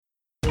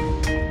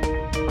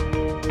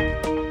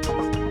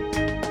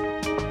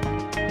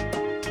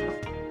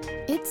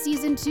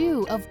Season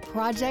 2 of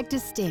Project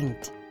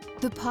Distinct,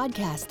 the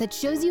podcast that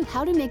shows you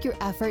how to make your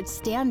efforts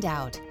stand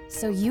out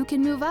so you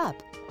can move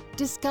up.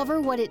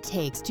 Discover what it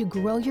takes to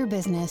grow your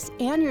business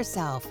and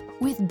yourself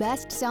with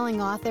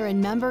best-selling author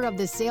and member of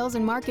the Sales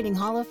and Marketing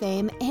Hall of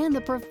Fame and the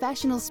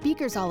Professional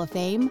Speakers Hall of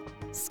Fame,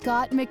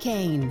 Scott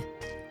McKain.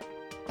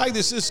 Hi,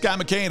 this is Scott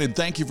McKain, and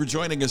thank you for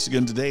joining us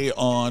again today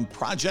on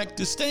Project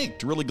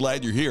Distinct. Really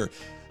glad you're here.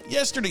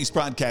 Yesterday's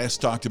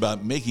podcast talked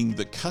about making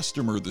the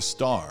customer the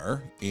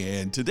star,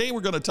 and today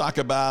we're going to talk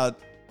about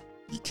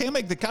you can't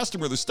make the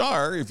customer the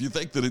star if you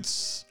think that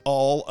it's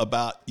all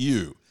about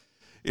you.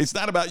 It's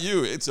not about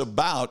you. It's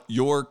about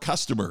your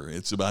customer.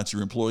 It's about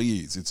your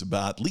employees. It's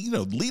about,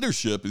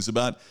 leadership is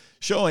about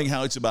showing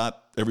how it's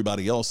about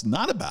everybody else,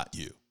 not about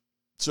you.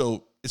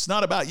 So it's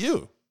not about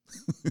you.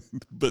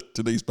 But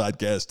today's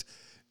podcast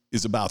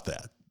is about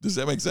that. Does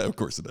that make sense? Of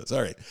course it does.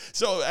 All right.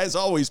 So as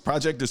always,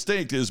 Project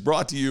Distinct is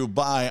brought to you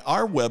by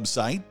our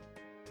website,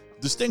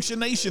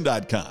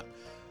 DistinctionNation.com.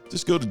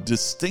 Just go to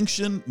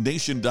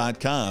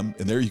DistinctionNation.com,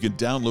 and there you can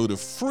download a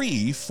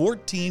free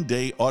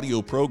 14-day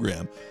audio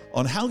program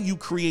on how you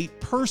create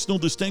personal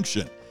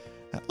distinction.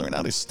 Learn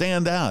how to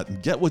stand out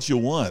and get what you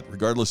want,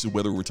 regardless of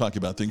whether we're talking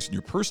about things in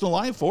your personal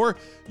life or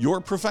your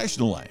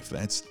professional life.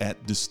 That's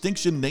at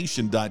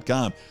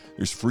DistinctionNation.com.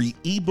 There's free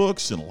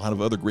ebooks and a lot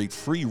of other great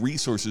free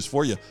resources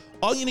for you.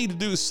 All you need to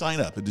do is sign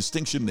up at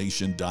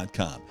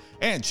DistinctionNation.com.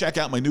 And check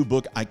out my new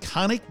book,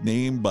 Iconic,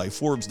 named by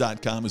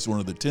Forbes.com as one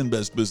of the 10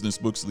 best business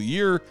books of the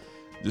year.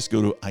 Just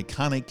go to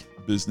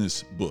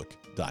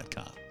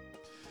iconicbusinessbook.com.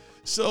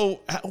 So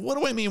what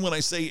do I mean when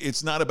I say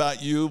it's not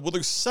about you? Well,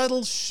 there's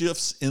subtle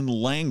shifts in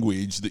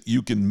language that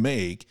you can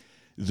make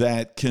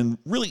that can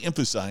really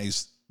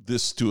emphasize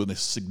this to a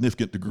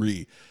significant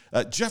degree.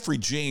 Jeffrey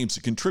James,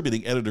 a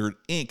contributing editor at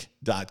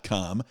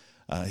Inc.com,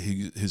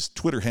 his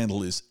Twitter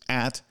handle is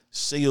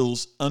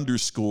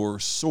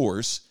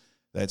 @sales_source.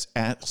 That's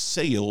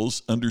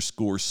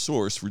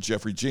 @sales_source for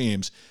Jeffrey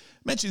James.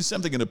 Mentioned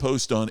something in a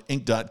post on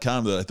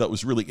Inc.com that I thought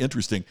was really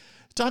interesting,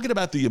 talking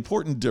about the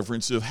important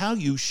difference of how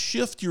you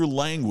shift your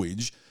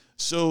language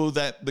so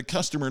that the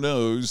customer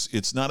knows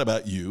it's not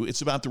about you,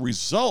 it's about the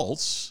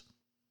results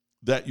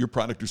that your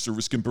product or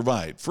service can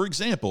provide. For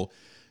example,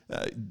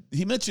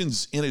 he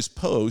mentions in his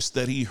post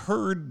that he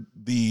heard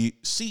the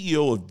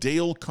CEO of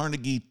Dale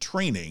Carnegie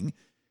Training,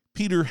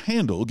 Peter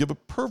Handel, give a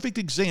perfect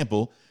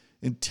example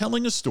in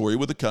telling a story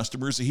with a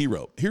customer as a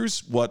hero.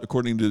 Here's what,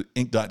 according to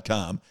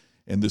Inc.com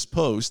and this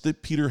post,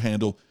 that Peter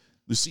Handel,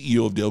 the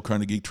CEO of Dale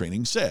Carnegie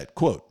Training, said,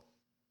 quote,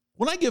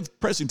 "When I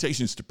give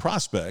presentations to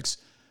prospects,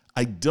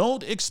 I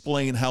don't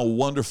explain how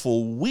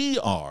wonderful we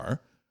are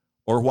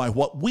or why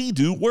what we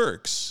do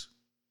works.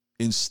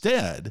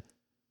 Instead,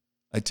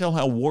 I tell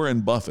how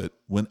Warren Buffett,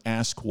 when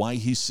asked why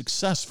he's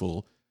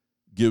successful,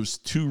 gives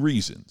two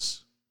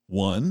reasons.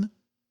 One,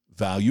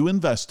 value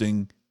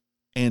investing,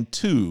 and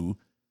two,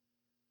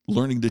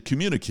 learning to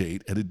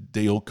communicate at a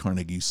Dale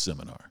Carnegie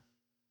seminar."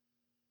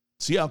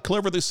 See how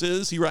clever this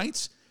is, he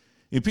writes?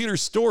 In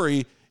Peter's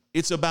story,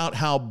 it's about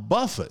how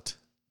Buffett,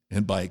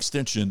 and by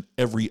extension,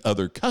 every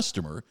other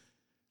customer,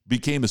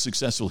 became a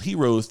successful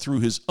hero through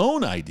his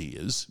own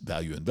ideas,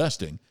 value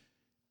investing,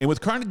 and with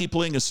Carnegie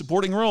playing a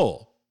supporting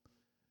role.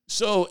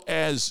 So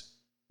as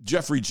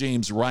Jeffrey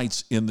James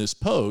writes in this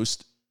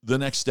post, the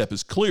next step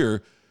is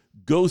clear.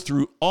 Go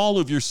through all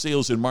of your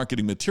sales and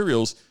marketing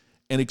materials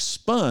and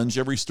expunge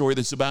every story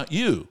that's about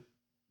you.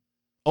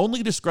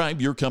 Only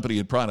describe your company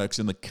and products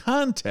in the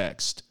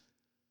context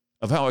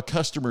of how a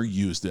customer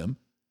used them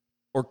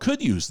or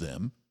could use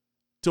them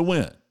to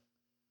win.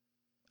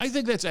 I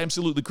think that's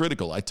absolutely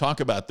critical. I talk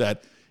about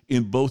that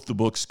in both the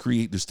books,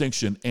 Create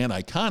Distinction and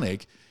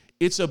Iconic.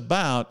 It's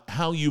about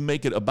how you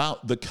make it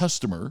about the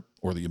customer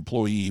or the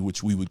employee,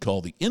 which we would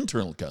call the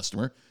internal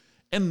customer,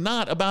 and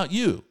not about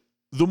you.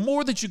 The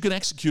more that you can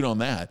execute on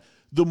that,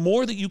 the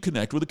more that you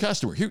connect with the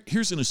customer.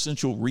 Here's an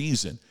essential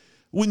reason.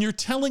 When you're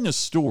telling a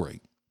story,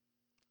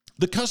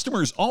 the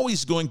customer is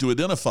always going to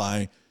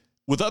identify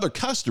with other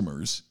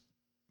customers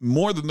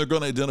more than they're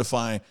going to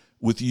identify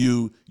with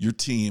you, your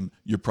team,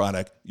 your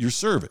product, your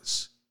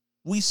service.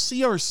 We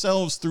see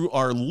ourselves through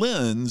our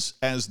lens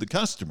as the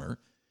customer,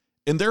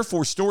 and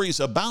therefore stories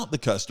about the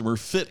customer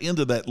fit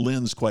into that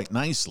lens quite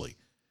nicely.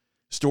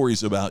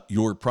 Stories about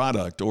your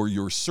product or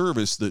your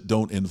service that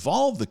don't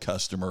involve the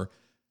customer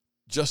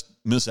just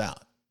miss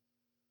out.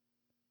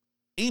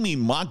 Amy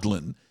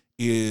Moglen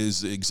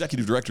is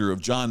executive director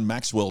of John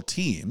Maxwell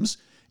Teams,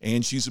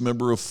 and she's a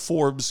member of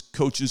Forbes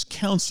Coaches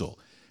Council.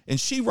 And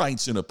she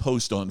writes in a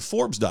post on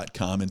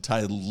Forbes.com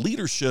entitled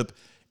Leadership,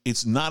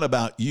 It's Not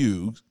About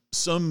You,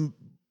 some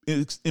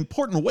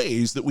important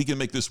ways that we can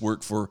make this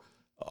work for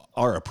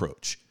our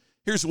approach.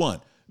 Here's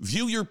one.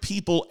 View your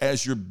people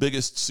as your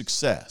biggest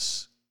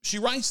success. She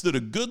writes that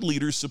a good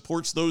leader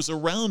supports those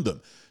around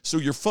them. So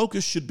your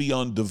focus should be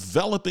on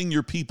developing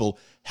your people,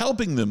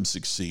 helping them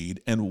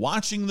succeed, and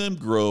watching them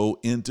grow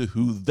into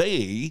who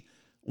they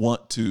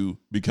want to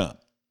become.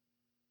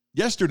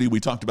 Yesterday, we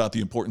talked about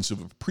the importance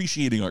of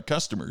appreciating our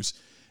customers,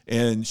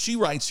 and she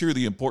writes here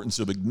the importance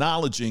of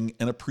acknowledging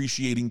and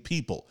appreciating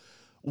people.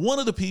 One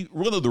of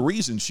the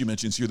reasons she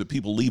mentions here that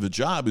people leave a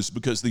job is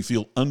because they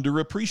feel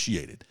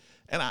underappreciated.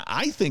 And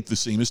I think the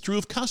same is true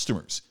of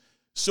customers.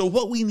 So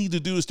what we need to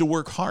do is to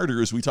work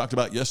harder, as we talked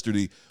about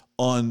yesterday,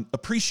 on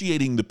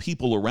appreciating the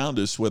people around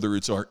us, whether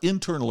it's our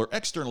internal or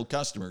external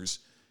customers,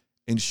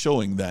 and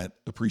showing that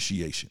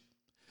appreciation.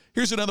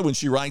 Here's another one.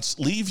 She writes,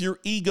 leave your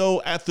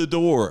ego at the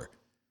door.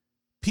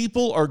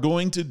 People are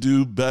going to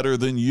do better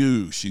than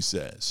you, she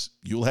says.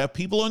 You'll have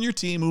people on your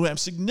team who have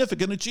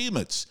significant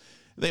achievements.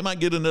 They might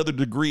get another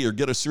degree or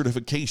get a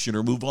certification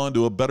or move on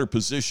to a better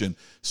position.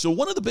 So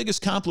one of the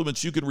biggest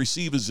compliments you can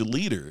receive as a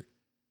leader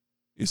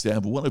is to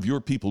have one of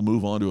your people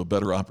move on to a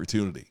better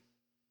opportunity.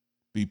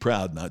 Be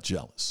proud, not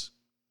jealous.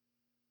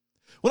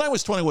 When I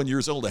was 21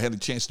 years old, I had the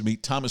chance to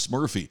meet Thomas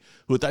Murphy,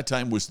 who at that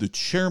time was the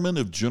chairman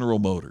of General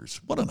Motors.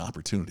 What an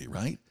opportunity,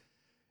 right?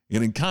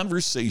 And in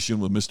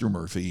conversation with Mr.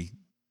 Murphy,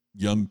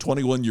 young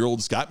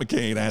 21-year-old Scott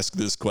McCain asked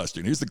this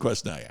question. Here's the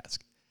question I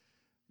ask.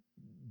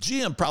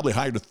 GM probably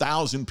hired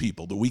 1,000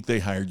 people the week they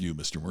hired you,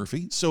 Mr.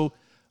 Murphy. So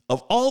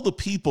of all the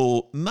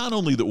people, not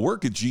only that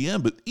work at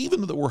GM, but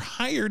even that were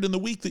hired in the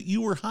week that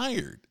you were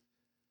hired,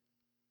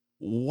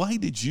 why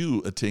did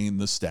you attain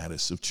the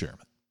status of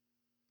chairman?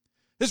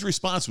 His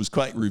response was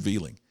quite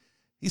revealing.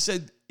 He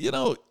said,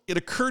 it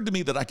occurred to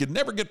me that I could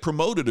never get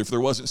promoted if there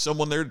wasn't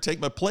someone there to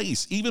take my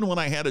place. Even when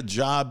I had a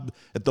job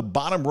at the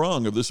bottom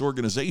rung of this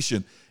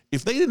organization,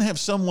 if they didn't have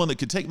someone that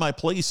could take my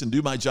place and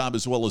do my job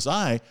as well as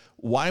I,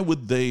 why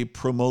would they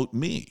promote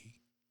me?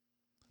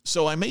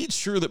 So I made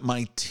sure that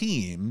my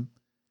team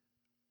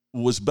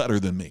was better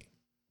than me.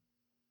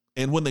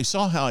 And when they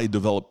saw how I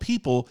developed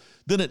people,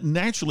 then it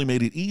naturally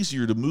made it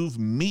easier to move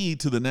me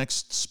to the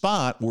next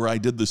spot where I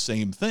did the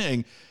same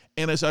thing.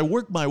 And as I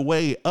worked my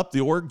way up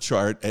the org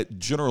chart at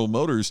General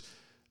Motors,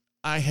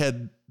 I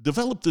had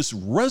developed this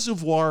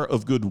reservoir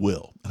of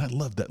goodwill. And I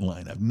love that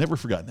line. I've never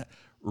forgotten that.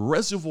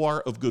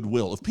 Reservoir of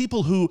goodwill of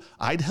people who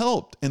I'd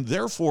helped. And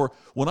therefore,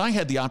 when I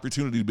had the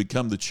opportunity to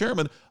become the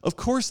chairman, of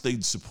course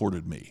they'd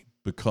supported me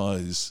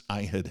because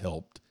I had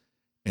helped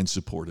and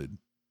supported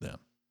them.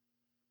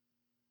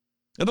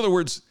 In other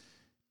words,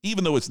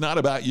 even though it's not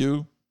about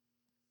you,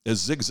 as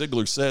Zig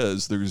Ziglar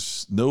says,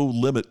 there's no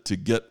limit to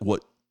get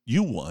what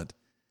you want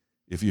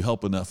if you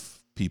help enough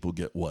people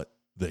get what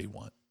they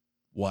want.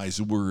 Wise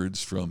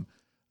words from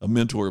a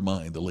mentor of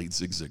mine, the late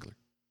Zig Ziglar.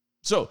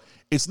 So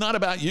it's not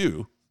about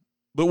you,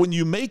 but when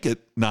you make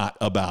it not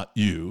about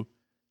you,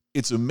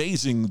 it's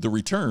amazing the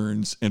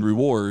returns and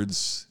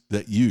rewards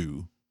that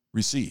you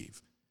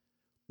receive.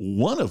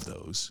 One of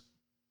those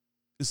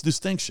is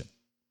distinction,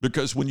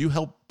 because when you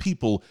help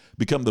people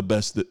become the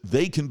best that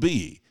they can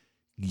be,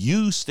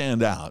 you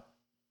stand out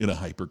in a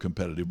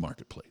hyper-competitive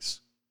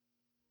marketplace.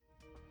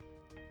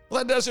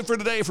 Well, that does it for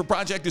today for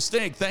Project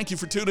Distinct. Thank you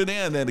for tuning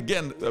in. And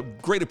again, a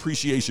great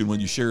appreciation when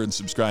you share and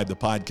subscribe to the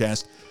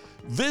podcast.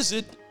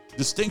 Visit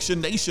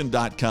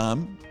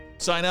DistinctionNation.com.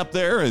 Sign up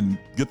there and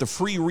get the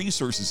free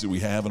resources that we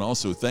have. And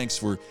also, thanks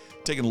for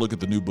taking a look at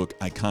the new book,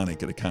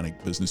 Iconic, at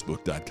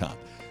iconicbusinessbook.com.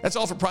 That's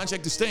all for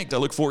Project Distinct. I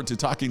look forward to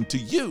talking to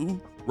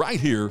you right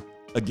here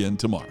again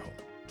tomorrow.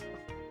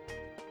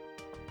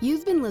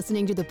 You've been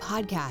listening to the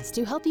podcast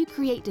to help you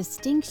create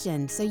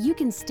distinction so you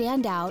can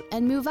stand out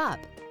and move up.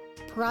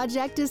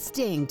 Project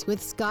Distinct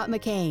with Scott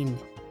McCain.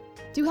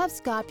 To have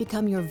Scott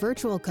become your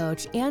virtual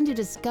coach and to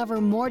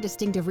discover more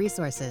distinctive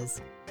resources,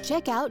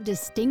 check out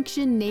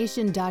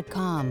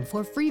DistinctionNation.com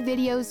for free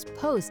videos,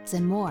 posts,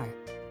 and more.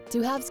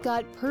 To have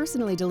Scott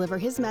personally deliver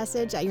his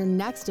message at your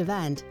next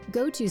event,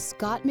 go to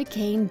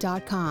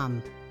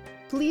ScottMcCain.com.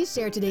 Please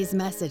share today's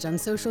message on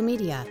social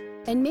media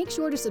and make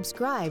sure to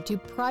subscribe to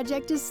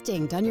Project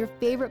Distinct on your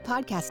favorite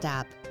podcast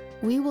app.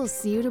 We will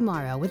see you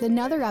tomorrow with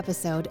another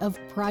episode of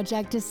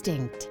Project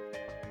Distinct.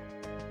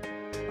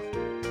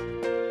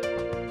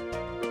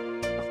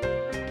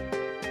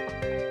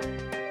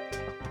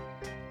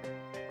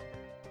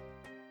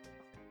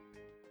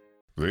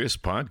 This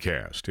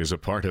podcast is a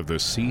part of the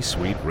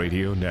C-Suite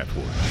Radio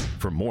Network.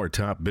 For more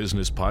top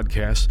business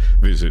podcasts,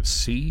 visit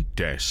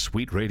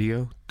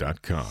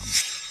c-suiteradio.com.